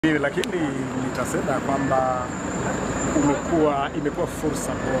Lakini nitasema kwamba imekuwa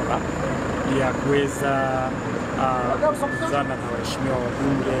fursa bora ya kuweza kuzungumzana na waheshimiwa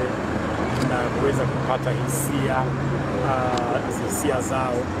wabunge na kuweza kupata hisia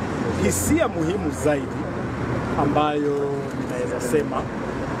zao. Hisia muhimu zaidi ambayo ninaweza sema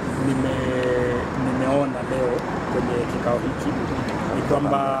nimeona leo kwenye kikao hiki ni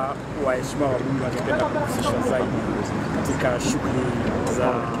kwamba waheshimiwa wabunge wangependa kuhusishwa zaidi katika shughuli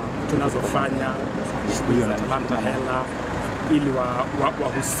za tunazofanya, shughuli za kupata hela, ili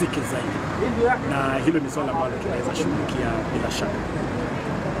wahusike zaidi, na hilo ni swala ambalo tunaweza shughulikia bila shaka.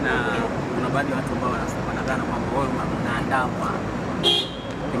 Na kuna baadhi ya watu ambao wanadhani kwamba wao wanaandamwa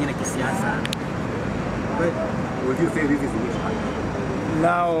pengine kisiasa. Would you say this is witchcraft?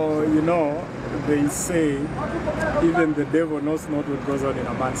 Now, you know, they say even the devil knows not what goes on in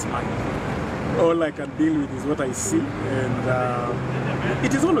a man's mind. All I can deal with is what I see, and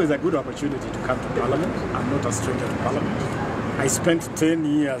it is always a good opportunity to come to Parliament. I'm not a stranger to Parliament. I spent 10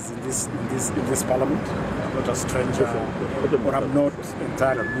 years in this Parliament. I'm not a stranger, or I'm not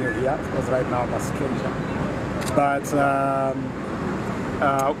entirely new here, because right now I'm a stranger. But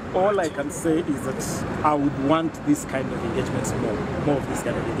all I can say is that I would want this kind of engagements more of this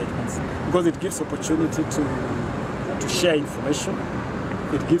kind of engagements, because it gives opportunity to share information.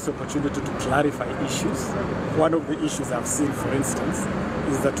 It gives opportunity to clarify issues. One of the issues I've seen, for instance,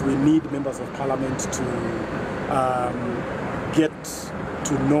 is that we need members of Parliament to get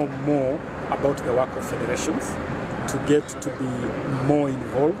to know more about the work of federations, to get to be more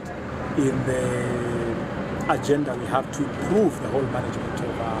involved in the agenda we have to improve the whole management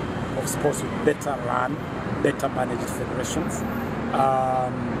of sports with better run, better managed federations.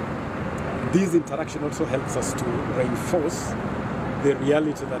 This interaction also helps us to reinforce the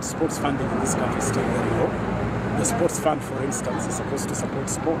reality that sports funding in this country is still very low. The sports fund, for instance, is supposed to support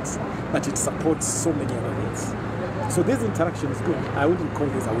sports, but it supports so many other things. So this interaction is good. I wouldn't call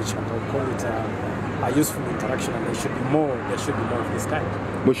this a witch hunt. I would call it a useful interaction, and there should be more of this kind.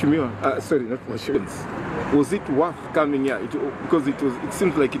 Mheshimiwa, sorry, not Mheshimiwa. Was it worth coming here? Because it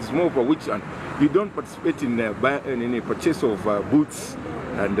seems like it's more of a witch hunt. You don't participate in a purchase of boots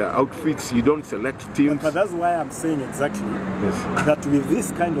and outfits. You don't select teams. But that's why I'm saying exactly that with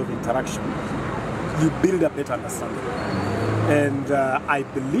this kind of interaction, you build a better understanding. And I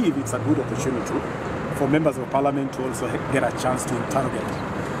believe it's a good opportunity for members of Parliament to also get a chance to interrogate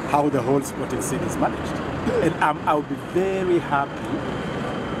how the whole sporting scene is managed. And I'll be very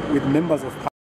happy with members of Parliament